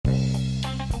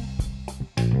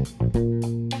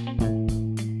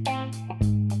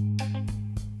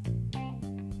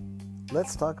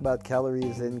Let's talk about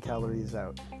calories in, calories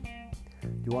out. Do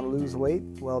you want to lose weight?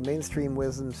 Well, mainstream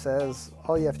wisdom says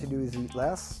all you have to do is eat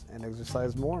less and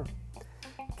exercise more.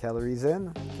 Calories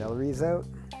in, calories out.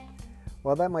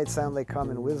 While that might sound like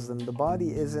common wisdom, the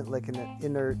body isn't like an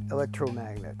inert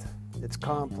electromagnet. It's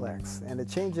complex, and it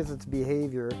changes its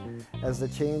behavior as the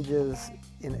changes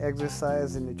in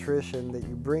exercise and nutrition that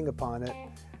you bring upon it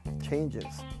changes.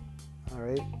 All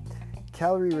right?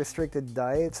 Calorie-restricted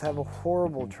diets have a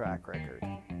horrible track record.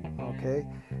 Okay?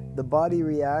 The body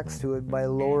reacts to it by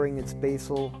lowering its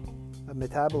basal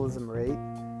metabolism rate,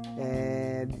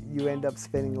 and you end up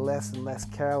spending less and less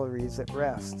calories at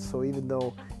rest. So even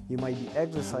though you might be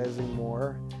exercising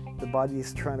more, the body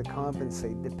is trying to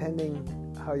compensate depending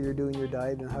how you're doing your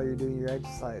diet and how you're doing your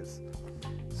exercise.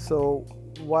 So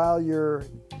while you're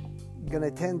going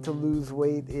to tend to lose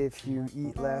weight if you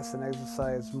eat less and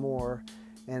exercise more,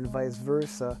 and vice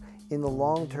versa, in the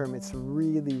long term it's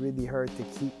really, really hard to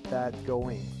keep that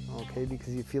going, okay?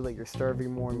 Because you feel like you're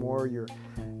starving more and more, your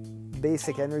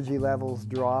basic energy levels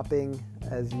dropping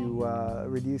as you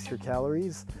reduce your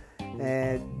calories,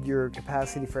 and your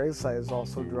capacity for exercise is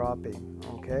also dropping,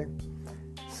 okay?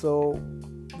 So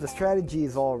the strategy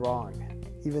is all wrong,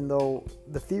 even though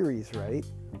the theory is right,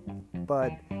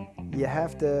 but you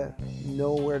have to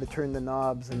know where to turn the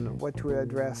knobs and what to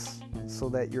address so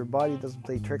that your body doesn't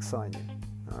play tricks on you,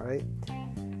 all right?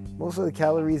 Most of the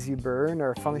calories you burn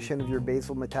are a function of your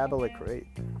basal metabolic rate.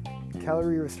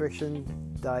 Calorie restriction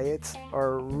diets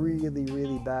are really,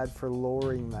 really bad for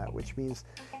lowering that, which means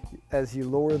as you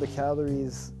lower the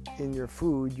calories in your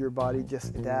food, your body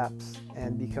just adapts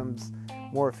and becomes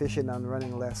more efficient on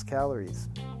running less calories,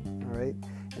 all right?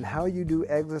 And how you do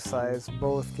exercise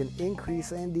both can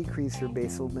increase and decrease your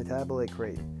basal metabolic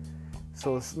rate.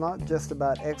 So it's not just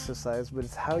about exercise, but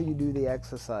it's how you do the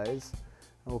exercise,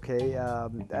 okay?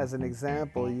 As an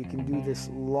example, you can do this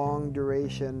long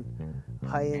duration,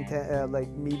 like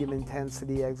medium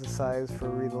intensity exercise for a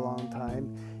really long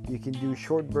time. You can do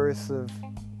short bursts of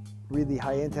really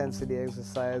high intensity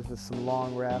exercise with some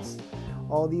long rests.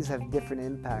 All these have different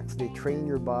impacts. They train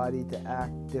your body to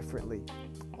act differently.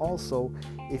 Also,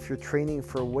 if you're training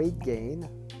for weight gain,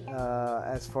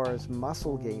 as far as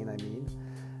muscle gain,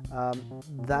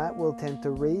 that will tend to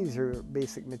raise your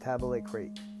basic metabolic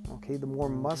rate. Okay, the more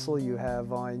muscle you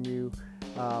have on you,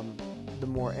 the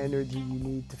more energy you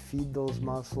need to feed those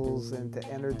muscles and to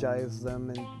energize them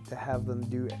and to have them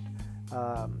do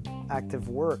active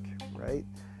work, right?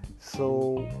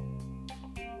 So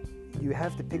you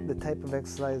have to pick the type of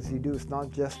exercise you do. It's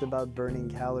not just about burning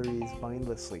calories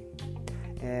mindlessly.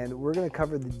 And we're going to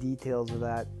cover the details of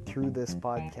that through this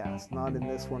podcast, not in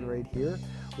this one right here.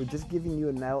 We're just giving you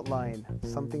an outline,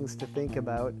 some things to think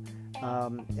about,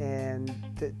 and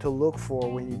to look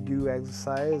for when you do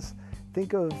exercise.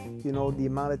 Think of, the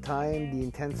amount of time, the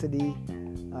intensity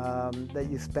that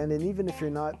you spend, and even if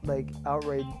you're not like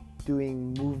outright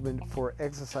doing movement for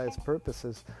exercise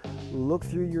purposes, look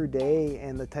through your day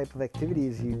and the type of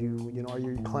activities you do. Are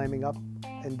you climbing up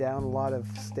and down a lot of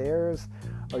stairs?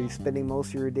 Are you spending most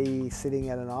of your day sitting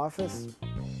at an office?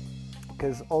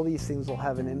 Because all these things will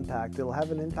have an impact. It'll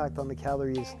have an impact on the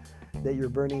calories that you're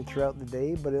burning throughout the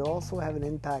day, but it'll also have an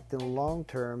impact in the long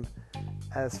term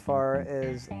as far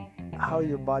as how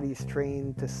your body's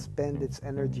trained to spend its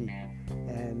energy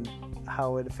and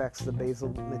how it affects the basal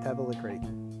metabolic rate.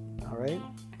 All right?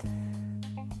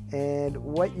 And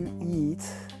what you eat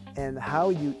and how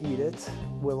you eat it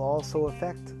will also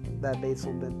affect that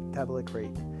basal metabolic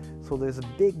rate. So there's a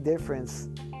big difference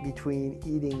between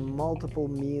eating multiple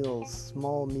meals,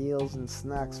 small meals and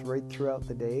snacks right throughout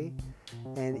the day,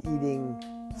 and eating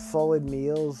solid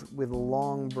meals with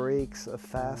long breaks of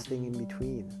fasting in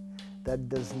between. That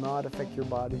does not affect your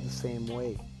body the same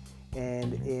way.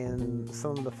 And in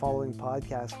some of the following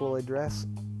podcasts, we'll address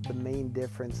the main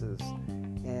differences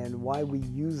and why we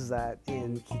use that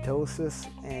in ketosis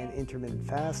and intermittent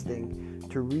fasting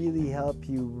to really help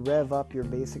you rev up your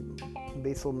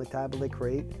basal metabolic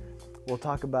rate. We'll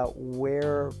talk about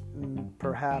where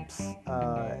perhaps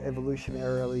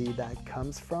evolutionarily that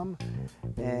comes from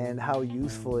and how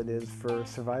useful it is for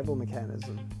survival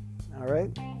mechanism. All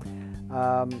right?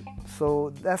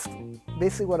 So that's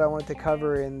basically what I wanted to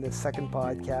cover in the second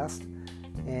podcast.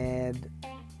 And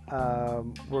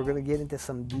we're going to get into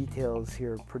some details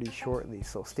here pretty shortly.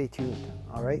 So stay tuned.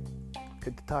 All right?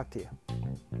 Good to talk to you.